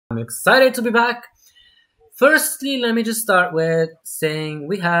excited to be back. Firstly, let me just start with saying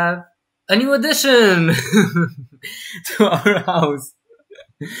we have a new addition to our house.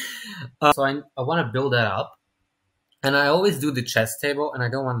 So I want to build that up. And I always do the chess table, and I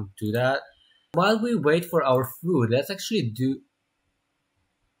don't want to do that. While we wait for our food, let's actually do...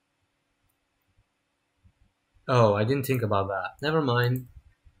 Oh, I didn't think about that. Never mind.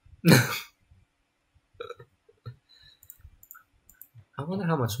 I wonder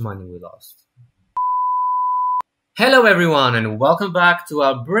how much money we lost. Hello everyone, and welcome back to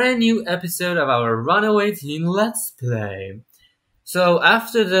a brand new episode of our Runaway Teen Let's Play. So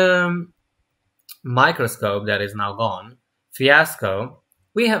after the microscope that is now gone, fiasco,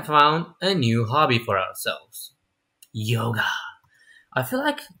 we have found a new hobby for ourselves. Yoga. I feel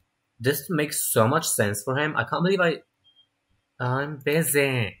like this makes so much sense for him. I can't believe I'm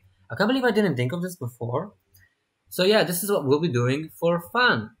busy. I can't believe I didn't think of this before. So yeah, this is what we'll be doing for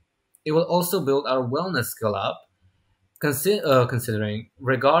fun. It will also build our wellness skill up. Considering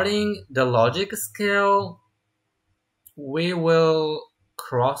regarding the logic skill, we will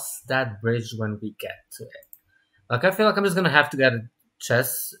cross that bridge when we get to it. Like, I feel like I'm just gonna have to get a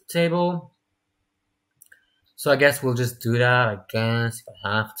chess table. So I guess we'll just do that, I guess, if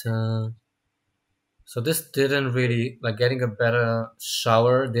I have to. So this didn't really, like, getting a better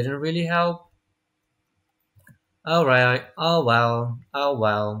shower didn't really help. Alright, oh well.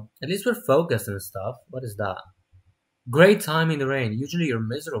 At least we're focused and stuff. What is that? Great time in the rain. Usually you're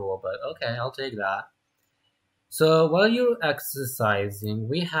miserable, but okay, I'll take that. So while you're exercising,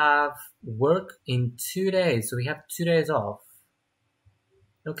 we have work in 2 days. So we have 2 days off.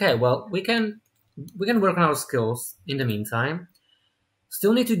 Okay, well, we can work on our skills in the meantime.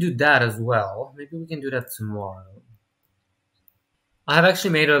 Still need to do that as well. Maybe we can do that tomorrow. I have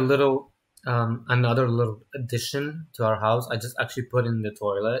actually made a little, another little addition to our house. I just actually put in the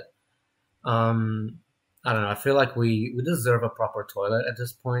toilet. I don't know, I feel like we deserve a proper toilet at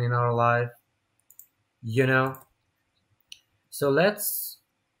this point in our life. You know? So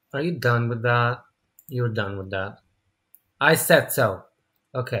are you done with that? You're done with that. I said so.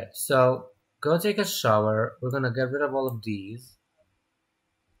 Okay, so go take a shower. We're gonna get rid of all of these,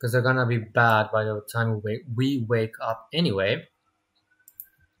 because they're gonna be bad by the time we wake up anyway.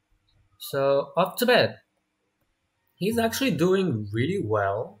 So, off to bed. He's actually doing really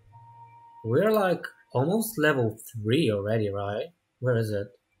well. We're like almost level 3 already, right? Where is it?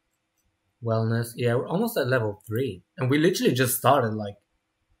 Wellness. Yeah, we're almost at level 3. And we literally just started like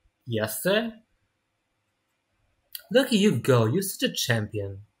yesterday. Look at you go. You're such a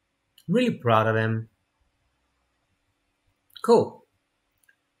champion. I'm really proud of him. Cool.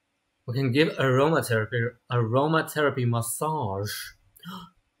 We can give aromatherapy massage.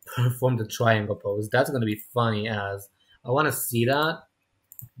 Perform the triangle pose. That's gonna be funny as. I wanna see that.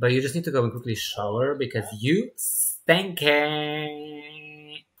 But you just need to go and quickly shower because you stinky.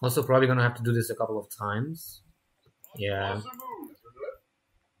 Also, probably gonna have to do this a couple of times. Yeah.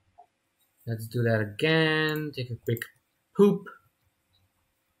 Let's do that again. Take a quick poop.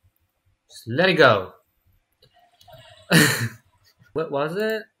 Just let it go. What was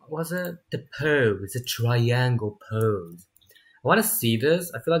it? What was it? The pose. The triangle pose. I want to see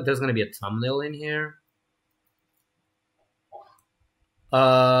this. I feel like there's gonna be a thumbnail in here.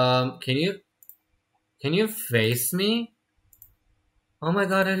 Can you face me? Oh my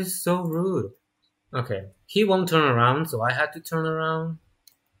god, that is so rude. Okay, he won't turn around, so I had to turn around.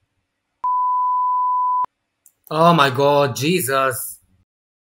 Oh my god, Jesus.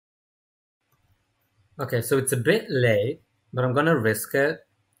 Okay, so it's a bit late, but I'm gonna risk it,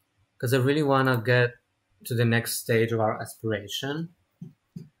 because I really wanna get to the next stage of our aspiration.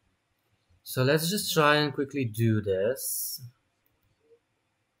 So let's just try and quickly do this.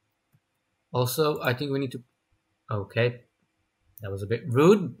 Also, I think we need to... Okay, that was a bit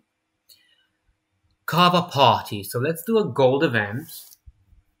rude. Kava party. So let's do a gold event.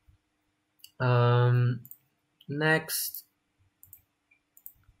 Next.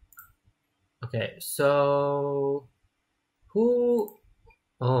 Okay, so... Who...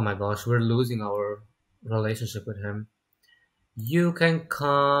 Oh my gosh, we're losing our relationship with him. You can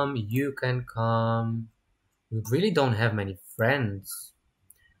come, you can come. We really don't have many friends.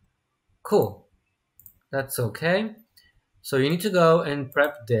 Cool. That's okay. So you need to go and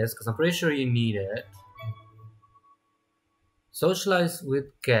prep this, because I'm pretty sure you need it. Socialize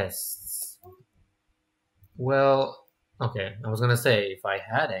with guests. Well, okay, I was gonna say, if I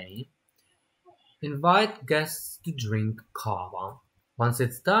had any. Invite guests to drink kava. Once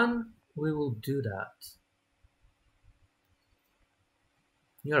it's done, we will do that.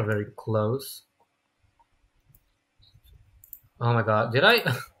 You are very close. Oh my god, did I...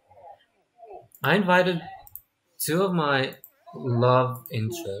 I invited two of my love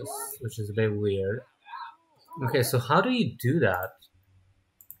interests, which is a bit weird. Okay, so how do you do that?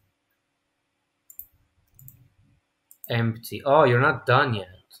 Empty. Oh, you're not done yet.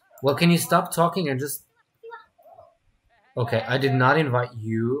 Well, can you stop talking and just... Okay, I did not invite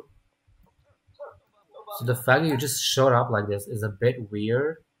you. So the fact that you just showed up like this is a bit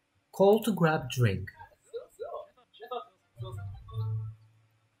weird. Call to grab drink.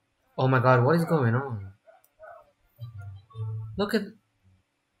 Oh my god, what is going on? Look at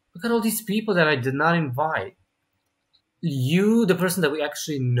all these people that I did not invite. You, the person that we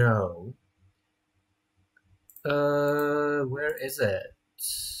actually know. Where is it?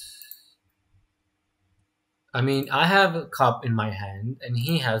 I mean, I have a cup in my hand, and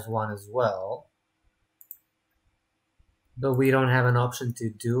he has one as well. But we don't have an option to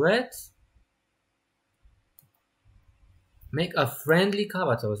do it. Make a friendly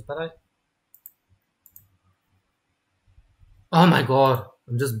Kabatos, but I... Oh my god,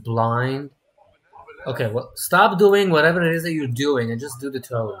 I'm just blind. Okay, well, stop doing whatever it is that you're doing and just do the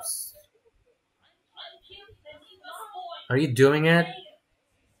toes. Are you doing it?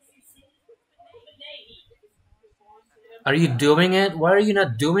 Are you doing it? Why are you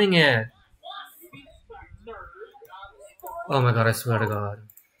not doing it? Oh my god, I swear to god.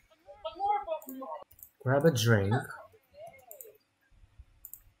 Grab a drink.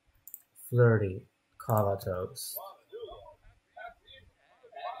 Flirty. Kava toast.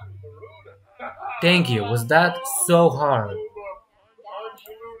 Thank you. Was that so hard?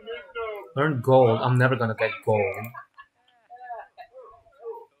 Earn gold. I'm never gonna get gold.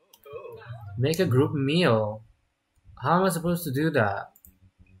 Make a group meal. How am I supposed to do that?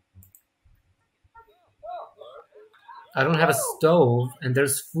 I don't have a stove and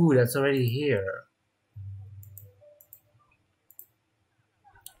there's food that's already here.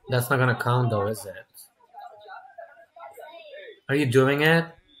 That's not gonna count though, is it? Are you doing it?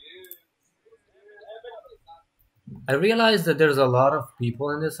 I realized that there's a lot of people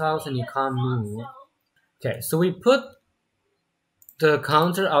in this house and you can't move. Okay, so we put the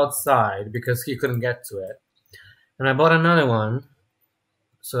counter outside because he couldn't get to it. And I bought another one.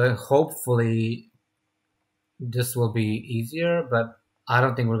 So hopefully this will be easier, but I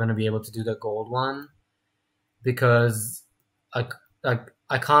don't think we're going to be able to do the gold one because I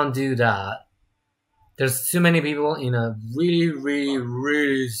can't do that. There's too many people in a really, really,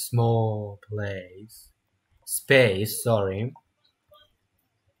 really small space, sorry.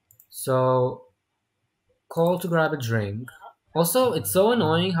 So, call to grab a drink. Also, it's so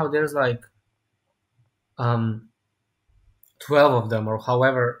annoying how there's like 12 of them or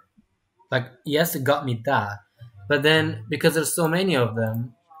however. Like, yes, it got me that. But then, because there's so many of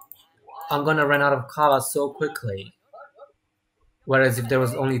them, I'm gonna run out of kava so quickly. Whereas if there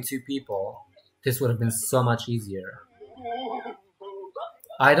was only 2 people, this would have been so much easier.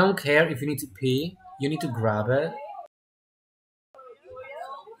 I don't care if you need to pee, you need to grab it.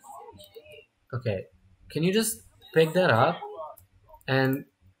 Okay, can you just pick that up and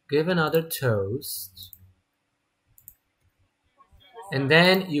give another toast? And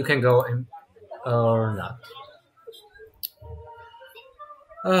then you can go and... or not.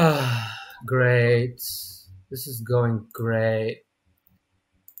 Great. This is going great.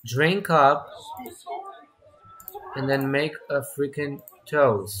 Drink up and then make a freaking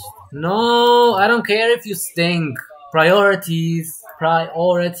toast. No, I don't care if you stink. Priorities.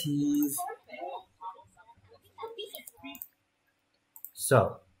 Priorities.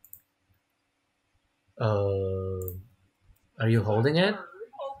 So, are you holding it?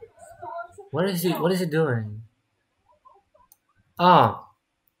 What is he doing? Ah,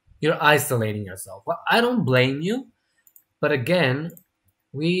 you're isolating yourself. Well, I don't blame you, but again,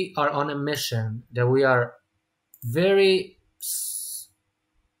 we are on a mission that we are very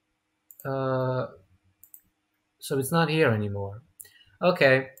so it's not here anymore.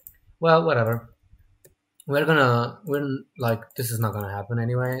 Okay, well, whatever. We're like, this is not gonna happen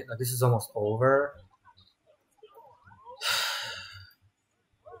anyway. Like, this is almost over.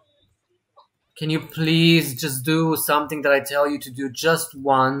 Can you please just do something that I tell you to do just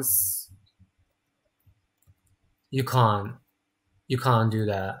once? You can't. You can't do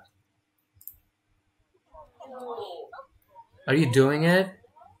that. Are you doing it?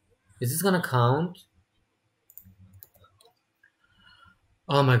 Is this gonna count?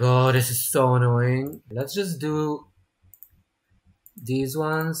 Oh my god, this is so annoying. Let's just do these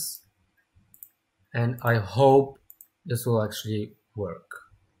ones. And I hope this will actually work.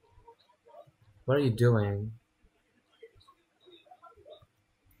 What are you doing?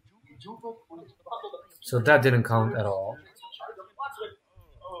 So that didn't count at all.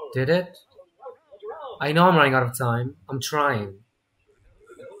 Did it? I know I'm running out of time. I'm trying.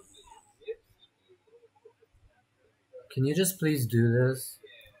 Can you just please do this?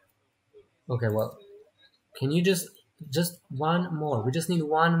 Okay, well, can you just one more? We just need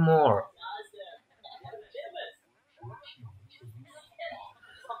one more.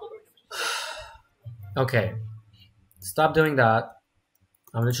 Okay, stop doing that.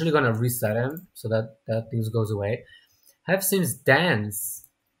 I'm literally gonna reset him so that thing goes away. Have Sims dance.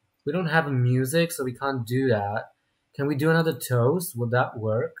 We don't have music, so we can't do that. Can we do another toast? Would that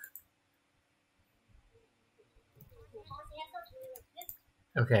work?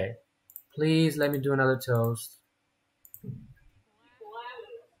 Okay. Please let me do another toast.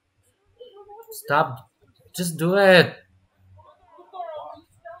 Stop. Just do it.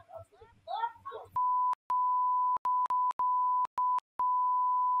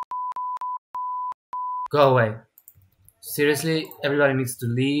 Go away. Seriously, everybody needs to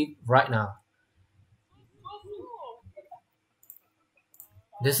leave right now.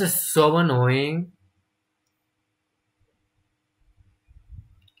 This is so annoying.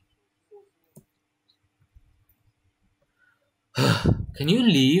 Can you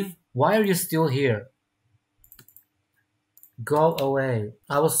leave? Why are you still here? Go away.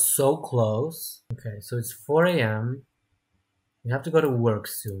 I was so close. Okay, so it's 4 a.m. We have to go to work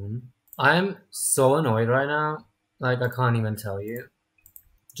soon. I'm so annoyed right now. Like, I can't even tell you.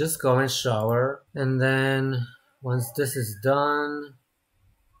 Just go and shower. And then, once this is done,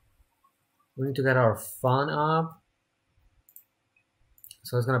 we need to get our fun up.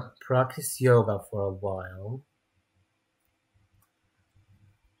 So I was gonna practice yoga for a while.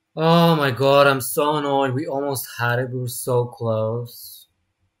 Oh my god, I'm so annoyed. We almost had it. We were so close.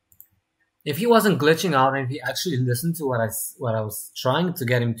 If he wasn't glitching out and if he actually listened to what I was trying to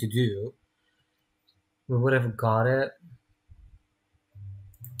get him to do, we would have got it.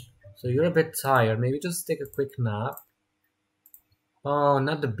 So you're a bit tired. Maybe just take a quick nap. Oh,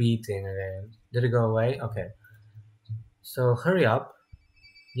 not the beating again. Did it go away? Okay. So hurry up.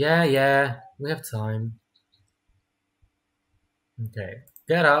 Yeah, we have time. Okay.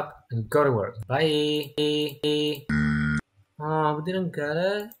 Get up and go to work. Bye. Oh, we didn't get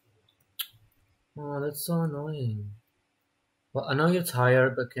it? Oh, that's so annoying. Well, I know you're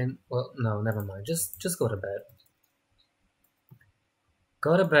tired, but well, no, never mind. Just go to bed.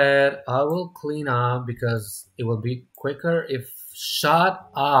 Go to bed. I will clean up because it will be quicker if... Shut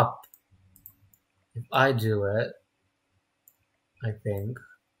up! If I do it, I think.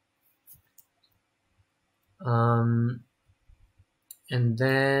 And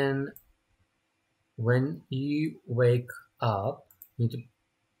then when you wake up, you need to...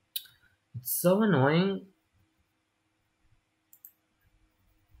 It's so annoying.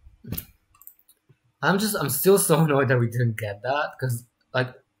 I'm still so annoyed that we didn't get that because,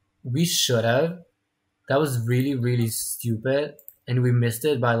 like, we should have. That was really, really stupid, and we missed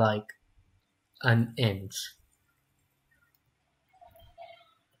it by like an inch.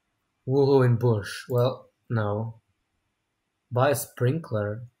 Woohoo in bush. Well, no. Buy a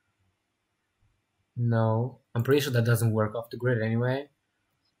sprinkler. No. I'm pretty sure that doesn't work off the grid anyway.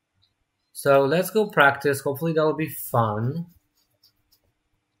 So let's go practice. Hopefully that'll be fun.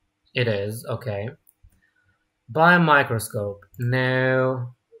 It is, okay. Buy a microscope.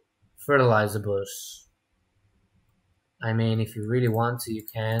 No. Fertilize a bush. I mean, if you really want to, you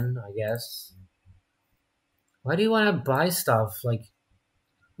can, I guess. Why do you want to buy stuff? Like,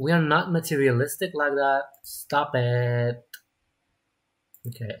 we are not materialistic like that. Stop it.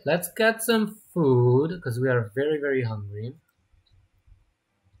 Okay, let's get some food because we are very, very hungry.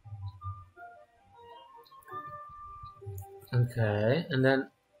 Okay, and then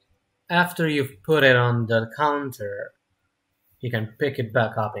after you've put it on the counter, you can pick it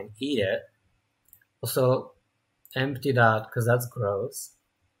back up and eat it. Also, empty that because that's gross.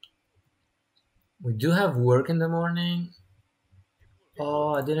 We do have work in the morning.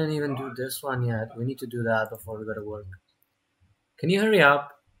 Oh, I didn't even do this one yet. We need to do that before we go to work. Can you hurry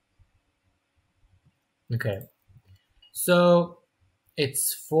up? Okay. So,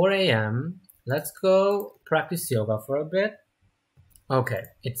 it's 4 a.m. Let's go practice yoga for a bit. Okay,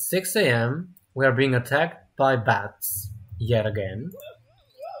 it's 6 a.m. We are being attacked by bats yet again.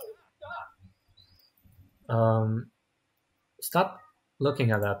 Stop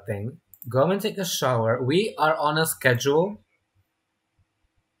looking at that thing. Go and take a shower. We are on a schedule,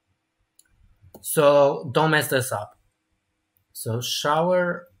 so don't mess this up. So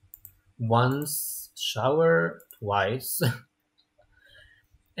shower once, shower twice,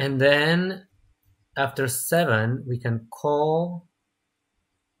 and then after 7, we can call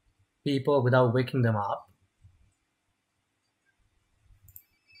people without waking them up.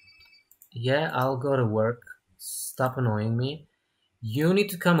 Yeah, I'll go to work. Stop annoying me. You need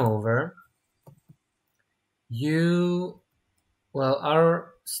to come over. You... Well,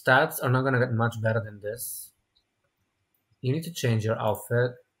 our stats are not gonna get much better than this. You need to change your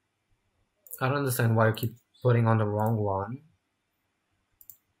outfit. I don't understand why you keep putting on the wrong one.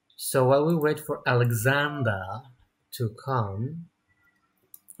 So while we wait for Alexander to come...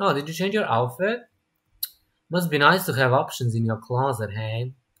 Oh, did you change your outfit? Must be nice to have options in your closet,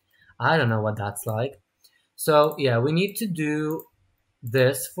 hey? I don't know what that's like. So, yeah, we need to do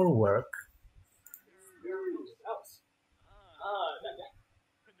this for work.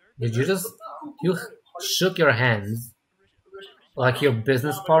 Did you just... You shook your hands like your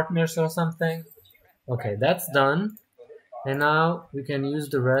business partners or something? Okay, that's done. And now we can use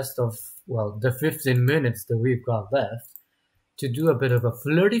the rest of, well, the 15 minutes that we've got left to do a bit of a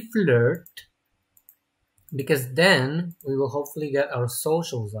flirty flirt, because then we will hopefully get our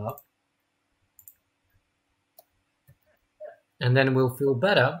socials up and then we'll feel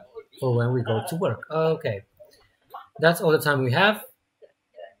better for when we go to work. Okay, that's all the time we have.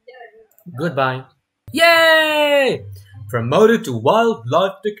 Goodbye. Yay! Promoted to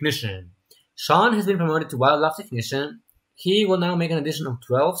wildlife technician. Sean has been promoted to wildlife technician. He will now make an additional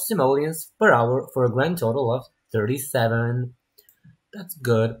 12 simoleons per hour for a grand total of 37. That's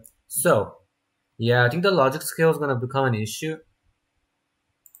good. So, yeah, I think the logic skill is going to become an issue.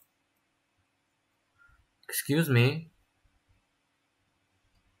 Excuse me.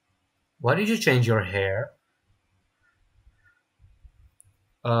 Why did you change your hair?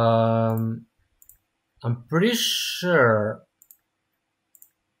 I'm pretty sure...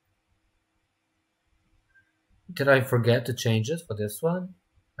 Did I forget to change it for this one?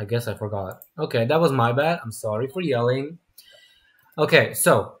 I guess I forgot. Okay, that was my bad. I'm sorry for yelling. Okay,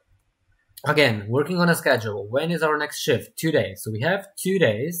 so... Again, working on a schedule. When is our next shift? 2 days. So we have 2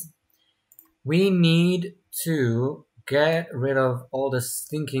 days. We need to get rid of all the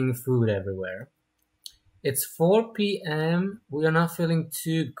stinking food everywhere. It's 4 p.m. We are not feeling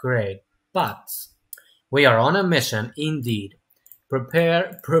too great, but we are on a mission indeed.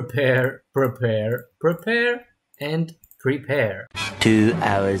 Prepare, prepare, prepare, prepare, and prepare. 2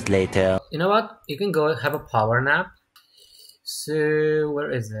 hours later. You know what? You can go have a power nap. So,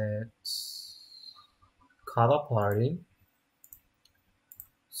 where is it? Kava party.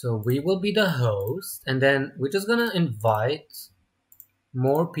 So we will be the host, and then we're just gonna invite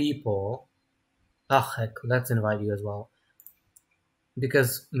more people. Ah, heck, let's invite you as well.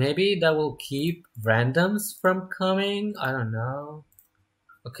 Because maybe that will keep randoms from coming. I don't know.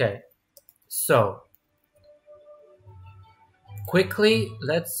 Okay, so quickly,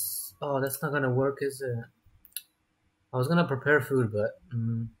 let's... Oh, that's not gonna work, is it? I was gonna prepare food, but...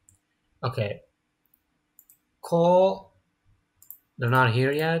 Okay. Call... They're not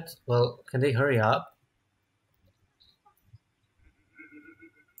here yet? Well, can they hurry up?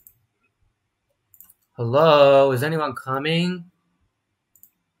 Hello? Is anyone coming?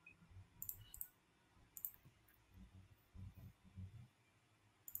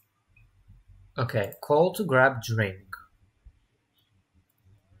 Okay, call to grab drink.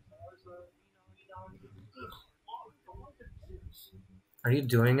 Are you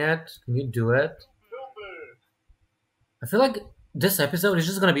doing it? Can you do it? I feel like this episode is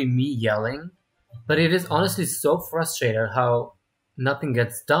just gonna be me yelling, but it is honestly so frustrated how nothing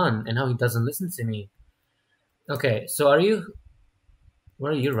gets done and how he doesn't listen to me. Okay, so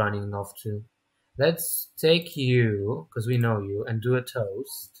where are you running off to? Let's take you, because we know you, and do a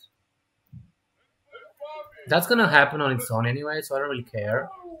toast. That's gonna happen on its own anyway, so I don't really care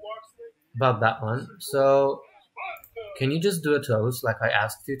about that one. So, can you just do a toast like I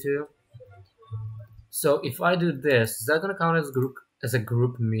asked you to? So if I do this, is that gonna count as a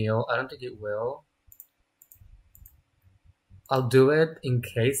group meal? I don't think it will. I'll do it in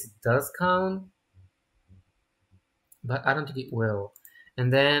case it does count, but I don't think it will.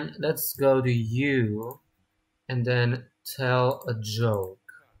 And then let's go to you, and then tell a joke.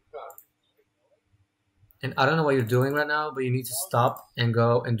 And I don't know what you're doing right now, but you need to stop and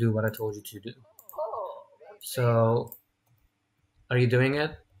go and do what I told you to do. So, are you doing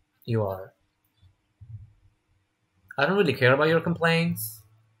it? You are. I don't really care about your complaints.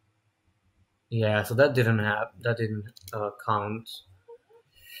 Yeah, so that didn't count.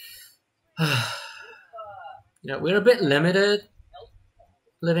 Yeah, we're a bit limited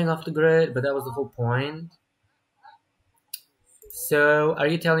living off the grid, but that was the whole point. So, are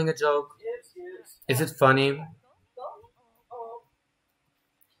you telling a joke? Is it funny?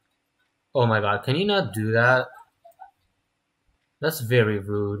 Oh my god, can you not do that? That's very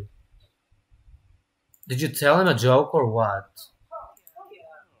rude. Did you tell him a joke or what?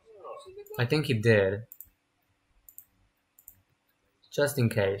 I think he did. Just in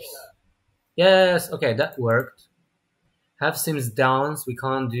case. Yes, okay, that worked. Have Sims downs, we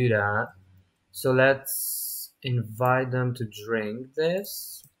can't do that. So let's invite them to drink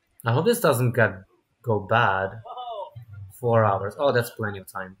this. I hope this doesn't go bad. 4 hours. Oh, that's plenty of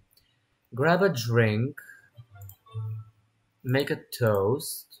time. Grab a drink. Make a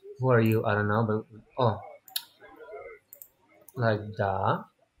toast. Who are you? I don't know, but oh, like that.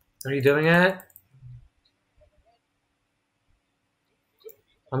 Are you doing it?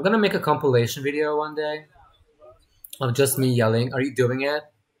 I'm gonna make a compilation video one day of just me yelling. Are you doing it?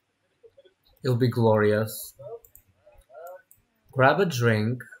 It'll be glorious. Grab a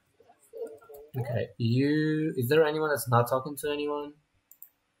drink. Okay, you. Is there anyone that's not talking to anyone?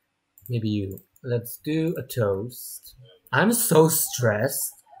 Maybe you. Let's do a toast. I'm so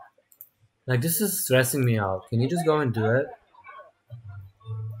stressed. Like, this is stressing me out. Can you just go and do it?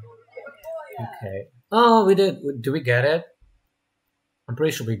 Okay. Oh, we did. Do we get it? I'm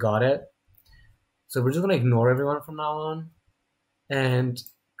pretty sure we got it. So we're just gonna ignore everyone from now on. And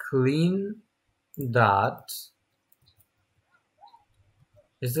clean that.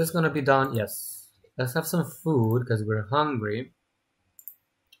 Is this gonna be done? Yes. Let's have some food because we're hungry.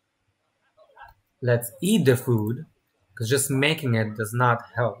 Let's eat the food because just making it does not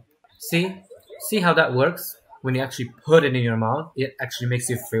help. See? See how that works? When you actually put it in your mouth, it actually makes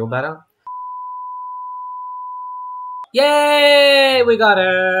you feel better. Yay! We got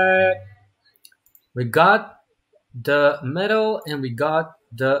it! We got the medal and we got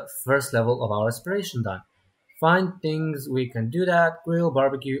the first level of our aspiration done. Find things we can do that, grill,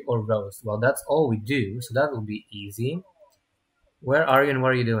 barbecue, or roast. Well, that's all we do, so that will be easy. Where are you and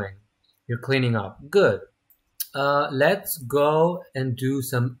what are you doing? You're cleaning up. Good. Let's go and do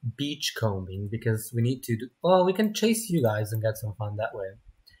some beach combing because we need to do... Oh, we can chase you guys and get some fun that way.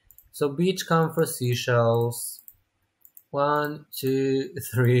 So beach comb for seashells. 1, 2,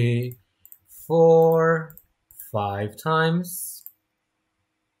 3, 4, 5 times.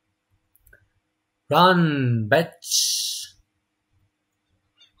 Run, bitch.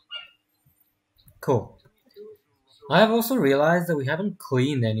 Cool. I have also realized that we haven't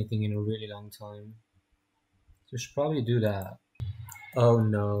cleaned anything in a really long time. So we should probably do that. Oh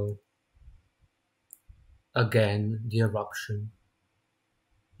no. Again, the eruption.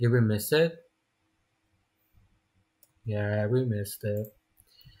 Did we miss it? Yeah, we missed it.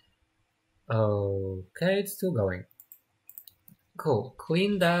 Okay, it's still going. Cool.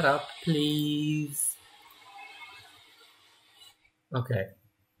 Clean that up, please. Okay.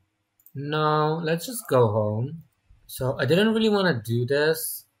 No, let's just go home. So I didn't really want to do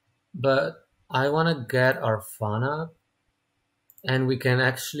this, but I want to get our fun up. And we can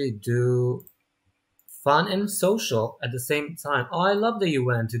actually do fun and social at the same time. Oh, I love that you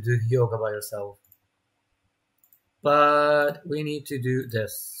went to do yoga by yourself. But we need to do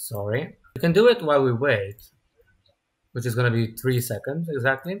this. Sorry. We can do it while we wait, which is going to be 3 seconds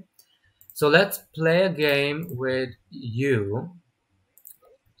exactly. So let's play a game with you.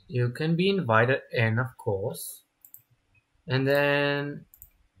 You can be invited in, of course. And then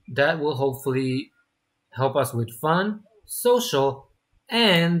that will hopefully help us with fun, social,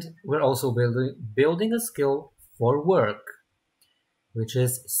 and we're also building a skill for work, which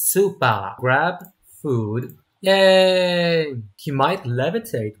is super. Grab food. Yay! He might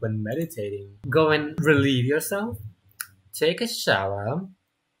levitate when meditating. Go and relieve yourself. Take a shower.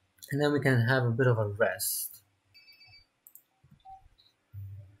 And then we can have a bit of a rest.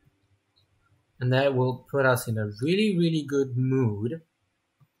 And that will put us in a really, really good mood.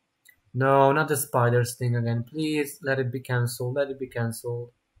 No, not the spiders thing again. Please, let it be cancelled. Let it be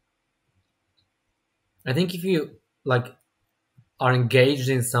cancelled. I think if you, like, are engaged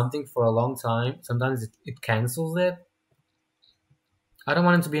in something for a long time, sometimes it cancels it. I don't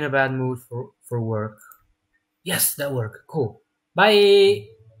want him to be in a bad mood for work. Yes, that worked. Cool. Bye!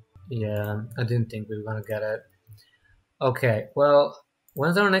 Yeah, I didn't think we were gonna get it. Okay, well,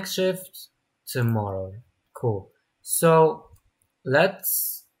 when's our next shift? Tomorrow. Cool. So,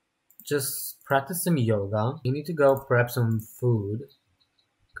 let's just practice some yoga. You need to go prep some food,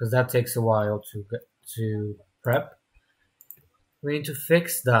 because that takes a while to prep. We need to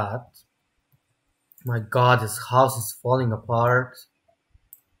fix that. My god, this house is falling apart.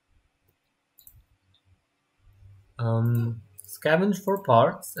 Scavenge for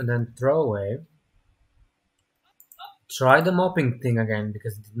parts and then throw away. Try the mopping thing again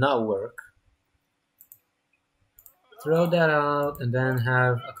because it did not work. Throw that out and then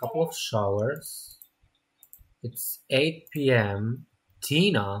have a couple of showers. It's 8 p.m.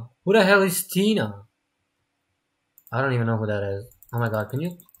 Tina? Who the hell is Tina? I don't even know who that is. Oh my god, can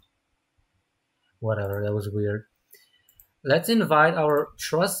you Whatever, that was weird. Let's invite our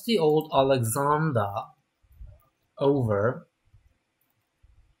trusty old Alexander over.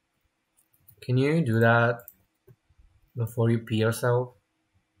 Can you do that before you pee yourself?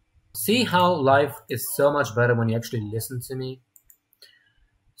 See how life is so much better when you actually listen to me?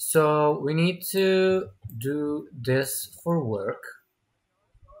 So we need to do this for work.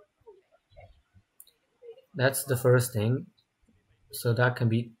 That's the first thing. So that can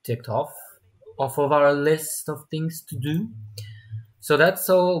be ticked off of our list of things to do. So that's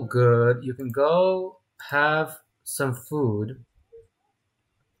all good. You can go have some food.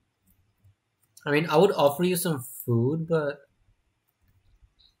 I mean, I would offer you some food, but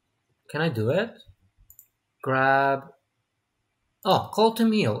can I do it? Grab. Oh, call to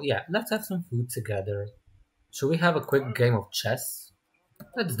meal. Yeah, let's have some food together. Should we have a quick game of chess?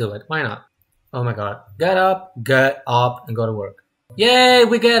 Let's do it. Why not? Oh my god. Get up, and go to work. Yay,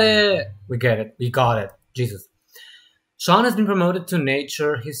 we get it! We get it. We got it. Jesus. Sean has been promoted to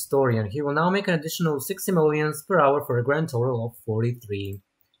nature historian. He will now make an additional 60 millions per hour for a grand total of 43.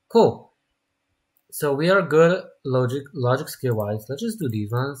 Cool. So we are good logic skill wise. Let's just do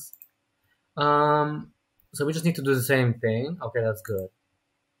these ones. So we just need to do the same thing. Okay, that's good.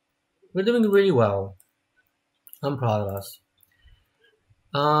 We're doing really well. I'm proud of us.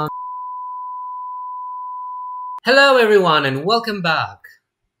 Hello everyone and welcome back.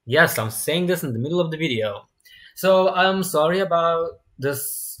 Yes, I'm saying this in the middle of the video. So I'm sorry about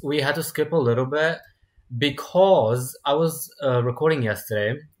this. We had to skip a little bit because I was recording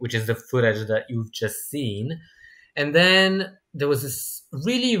yesterday, which is the footage that you've just seen. And then there was this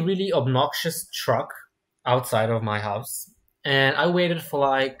really obnoxious truck outside of my house. And I waited for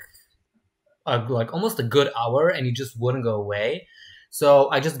like almost a good hour and he just wouldn't go away.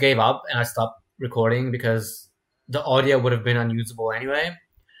 So I just gave up and I stopped recording because the audio would have been unusable anyway.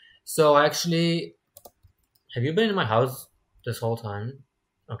 So actually, have you been in my house this whole time?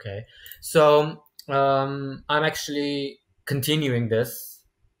 Okay. So I'm actually continuing this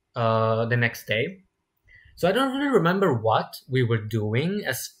the next day. So I don't really remember what we were doing.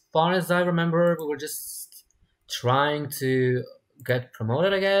 As far as I remember, we were just trying to get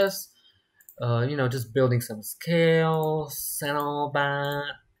promoted, I guess. Just building some skills and all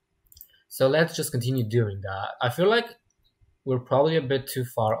that. So let's just continue doing that. I feel like we're probably a bit too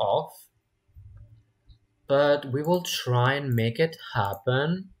far off, but we will try and make it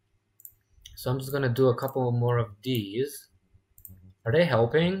happen. So I'm just gonna do a couple more of these. Are they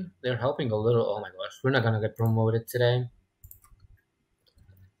helping? They're helping a little. Oh my gosh, we're not gonna get promoted today.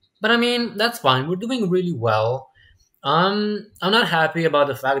 But I mean, that's fine. We're doing really well. I'm not happy about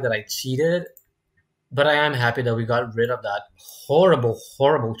the fact that I cheated, but I am happy that we got rid of that horrible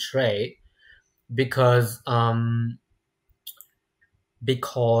trait because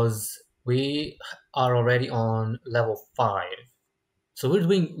we are already on level 5. So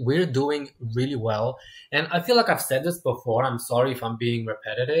we're doing really well. And I feel like I've said this before. I'm sorry if I'm being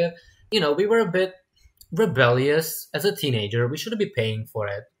repetitive. We were a bit rebellious as a teenager. We shouldn't be paying for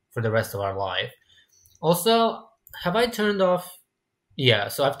it for the rest of our life. Also, have I turned off? Yeah,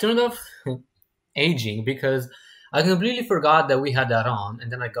 so I've turned off aging because I completely forgot that we had that on,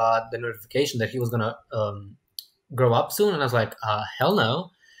 and then I got the notification that he was gonna grow up soon, and I was like, hell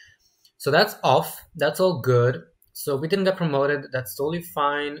no. So that's off. That's all good. So we didn't get promoted. That's totally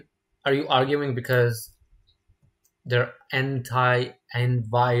fine. Are you arguing because they're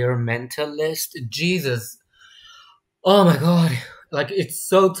anti-environmentalist? Jesus. Oh my god. Like, it's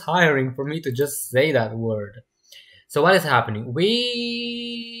so tiring for me to just say that word. So what is happening?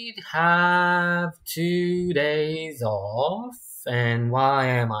 We have 2 days off. And why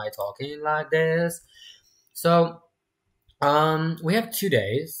am I talking like this? So, we have 2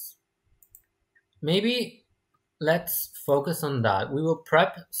 days. Maybe let's focus on that. We will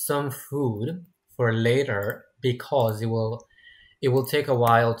prep some food for later because it will take a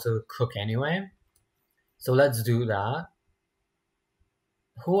while to cook anyway. So let's do that.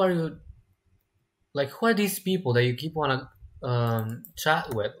 Who are you? Like, who are these people that you keep wanna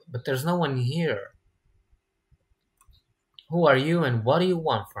chat with, but there's no one here? Who are you and what do you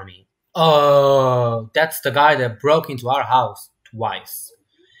want from me? Oh, that's the guy that broke into our house twice.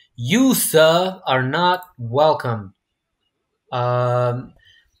 You, sir, are not welcome.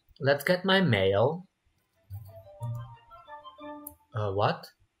 Let's get my mail. What?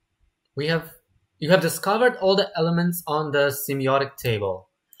 You have discovered all the elements on the semiotic table.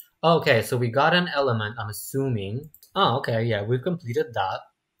 Okay, so we got an element, I'm assuming. Oh, okay, yeah, we've completed that.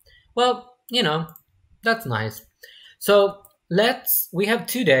 Well, that's nice. So we have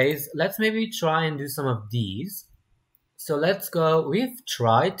 2 days. Let's maybe try and do some of these. So let's go. We've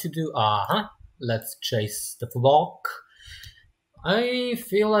tried to do, let's chase the flock. I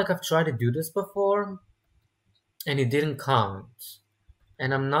feel like I've tried to do this before, and it didn't count.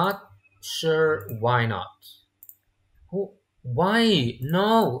 And I'm not sure why not. Why?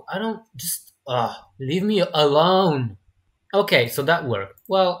 No, I don't. Just leave me alone. Okay, so that worked.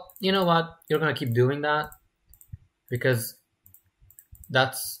 Well, you know what? You're gonna keep doing that because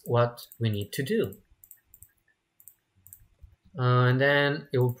that's what we need to do. And then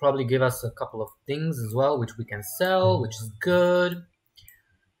it will probably give us a couple of things as well, which we can sell, which is good.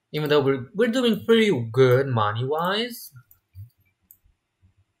 Even though we're doing pretty good money-wise.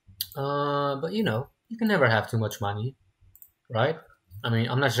 But you know, you can never have too much money, right? I mean,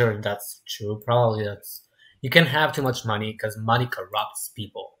 I'm not sure if that's true. Probably that's... You can have too much money because money corrupts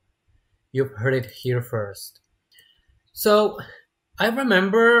people. You've heard it here first. So, I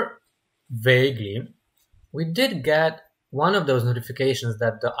remember vaguely, we did get one of those notifications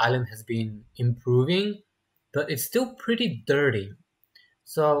that the island has been improving, but it's still pretty dirty.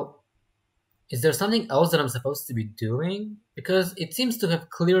 So, is there something else that I'm supposed to be doing? Because it seems to have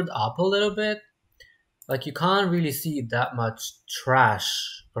cleared up a little bit. Like, you can't really see that much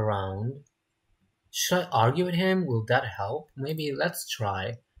trash around. Should I argue with him? Will that help? Maybe let's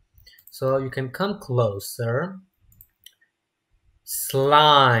try. So you can come closer.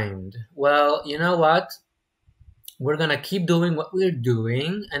 Slimed. Well, you know what? We're gonna keep doing what we're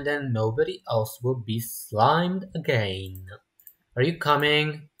doing, and then nobody else will be slimed again. Are you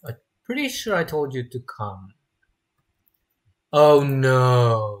coming? I'm pretty sure I told you to come. Oh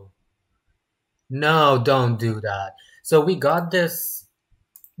no. No, don't do that. So we got this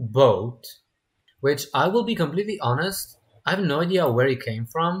boat, which I will be completely honest, I have no idea where it came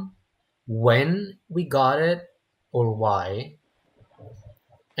from, when we got it, or why.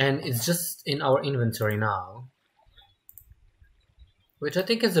 And it's just in our inventory now. Which I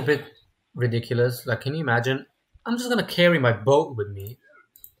think is a bit ridiculous. Like, can you imagine? I'm just gonna carry my boat with me.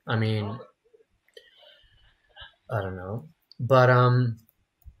 I mean, I don't know. But,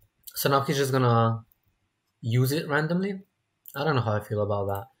 so now he's just gonna use it randomly. I don't know how I feel about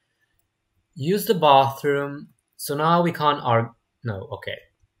that. Use the bathroom. So now we can't argue. No, okay.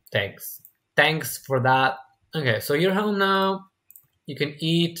 Thanks. Thanks for that. Okay, so you're home now. You can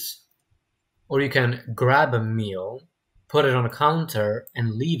eat, or you can grab a meal, put it on a counter,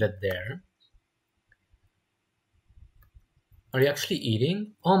 and leave it there. Are you actually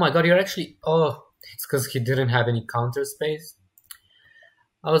eating? Oh my god, you're actually... Oh, it's because he didn't have any counter space.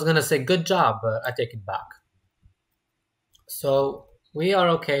 I was gonna say good job, but I take it back. So, we are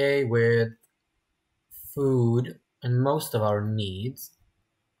okay with food and most of our needs.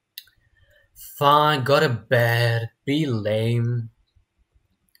 Fine, go to bed. Be lame.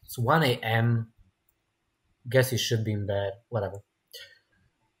 It's 1 a.m. Guess you should be in bed. Whatever.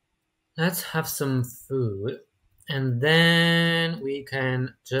 Let's have some food. And then we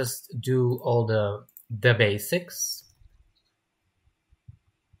can just do all the basics.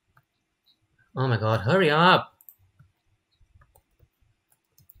 Oh my god, hurry up!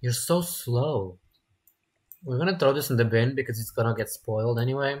 You're so slow. We're gonna throw this in the bin because it's gonna get spoiled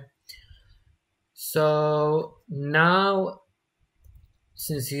anyway. So now,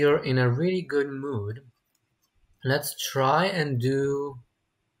 since you're in a really good mood, let's try and do...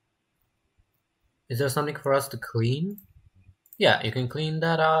 Is there something for us to clean? Yeah, you can clean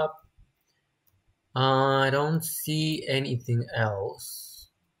that up. I don't see anything else.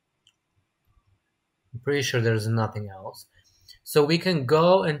 I'm pretty sure there's nothing else. So we can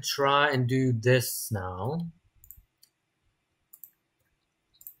go and try and do this now.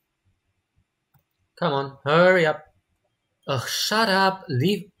 Come on, hurry up. Ugh, shut up,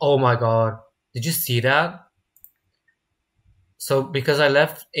 leave. Oh my god, did you see that? So because I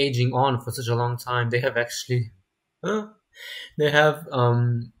left aging on for such a long time, they have actually... they have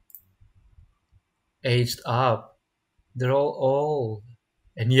aged up. They're all old.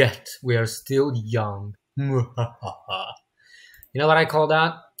 And yet, we are still young. You know what I call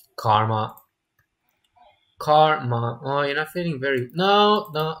that? Karma. Karma. Oh, you're not feeling very... No,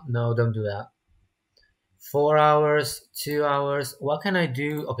 don't do that. 4 hours, 2 hours. What can I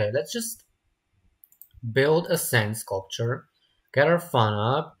do? Okay, let's just build a sand sculpture. Get our fun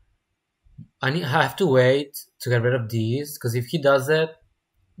up. I have to wait to get rid of these, because if he does it,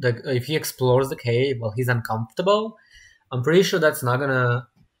 if he explores the cave while he's uncomfortable, I'm pretty sure that's not gonna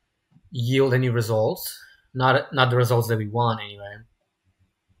yield any results. Not the results that we want anyway.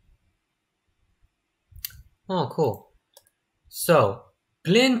 Oh, cool. So,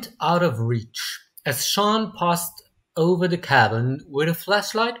 glint out of reach. As Sean passed over the cabin with a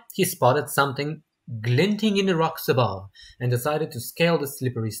flashlight, he spotted something glinting in the rocks above, and decided to scale the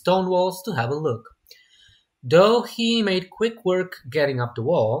slippery stone walls to have a look. Though he made quick work getting up the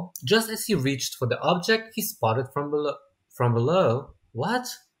wall, just as he reached for the object he spotted from below. What?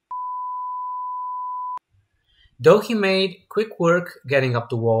 Though he made quick work getting up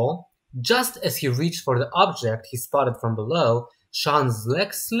the wall, just as he reached for the object he spotted from below, Sean's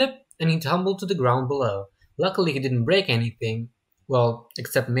leg slipped and he tumbled to the ground below. Luckily, he didn't break anything, well,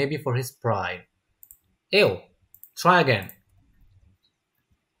 except maybe for his pride. Ew. Try again.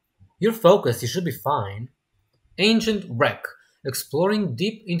 You're focused, you should be fine. Ancient wreck. Exploring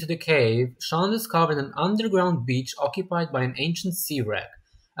deep into the cave, Sean discovered an underground beach occupied by an ancient sea wreck.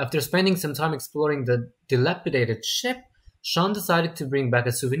 After spending some time exploring the dilapidated ship, Sean decided to bring back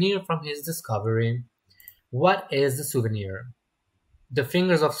a souvenir from his discovery. What is the souvenir? The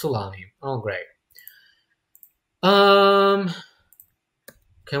fingers of Sulani. Oh, great.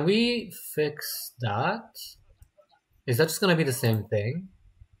 Can we fix that? Is that just gonna be the same thing?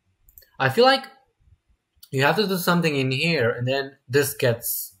 I feel like you have to do something in here and then this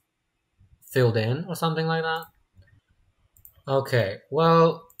gets filled in or something like that. Okay,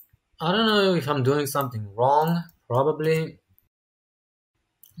 well, I don't know if I'm doing something wrong, probably.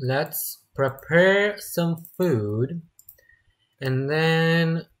 Let's prepare some food and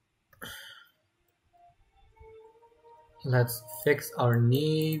then let's fix our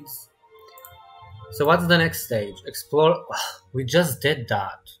needs. So what's the next stage? Explore. We just did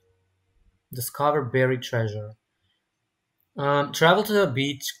that. Discover buried treasure. Travel to the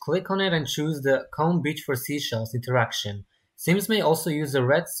beach, click on it and choose the Comb Beach for Seashells interaction. Sims may also use the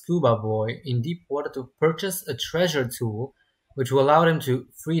red scuba buoy in deep water to purchase a treasure tool, which will allow them to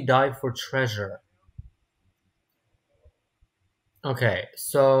free dive for treasure. Okay,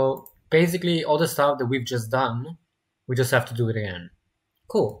 so basically all the stuff that we've just done, we just have to do it again.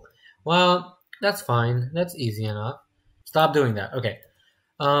 Cool. Well, that's fine. That's easy enough. Stop doing that. Okay.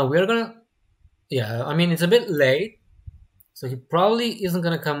 We're gonna... Yeah, I mean, it's a bit late, so he probably isn't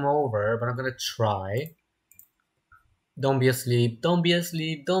gonna come over, but I'm gonna try. Don't be asleep. Don't be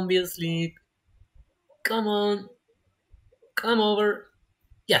asleep. Don't be asleep. Come on. Come over.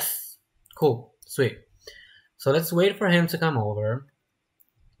 Yes. Cool. Sweet. So let's wait for him to come over.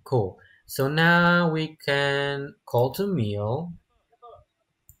 Cool. So now we can call to meal.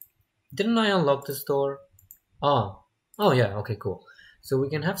 Didn't I unlock this door? Oh. Oh yeah, okay, cool. So we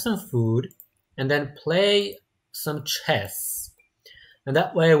can have some food and then play some chess. And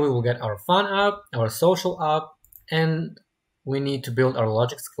that way we will get our fun up, our social up, and we need to build our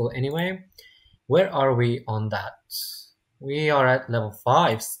logic skill anyway. Where are we on that? We are at level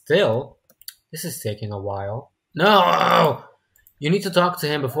 5 still. This is taking a while. No! You need to talk to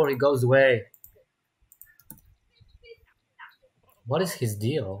him before he goes away. What is his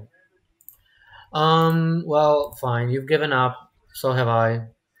deal? Well, fine. You've given up. So have I.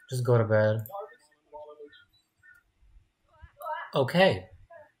 Just go to bed. Okay.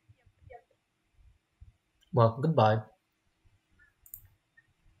 Well, goodbye.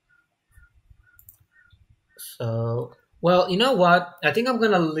 So, well, you know what? I think I'm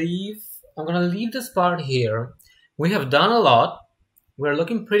gonna leave this part here. We have done a lot. We're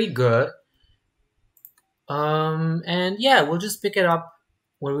looking pretty good. And yeah, we'll just pick it up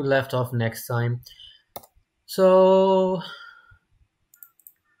where we left off next time. So,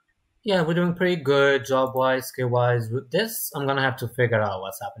 yeah, we're doing pretty good job-wise, skill-wise. With this, I'm gonna have to figure out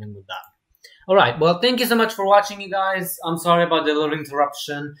what's happening with that. Alright, well, thank you so much for watching, you guys. I'm sorry about the little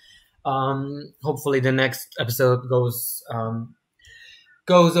interruption. Hopefully the next episode goes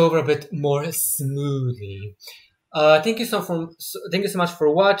over a bit more smoothly. Thank you so much for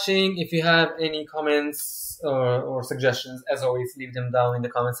watching. If you have any comments or suggestions, as always, leave them down in the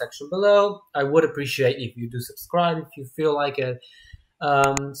comment section below. I would appreciate if you do subscribe if you feel like it.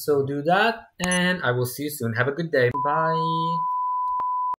 So do that, and I will see you soon. Have a good day. Bye.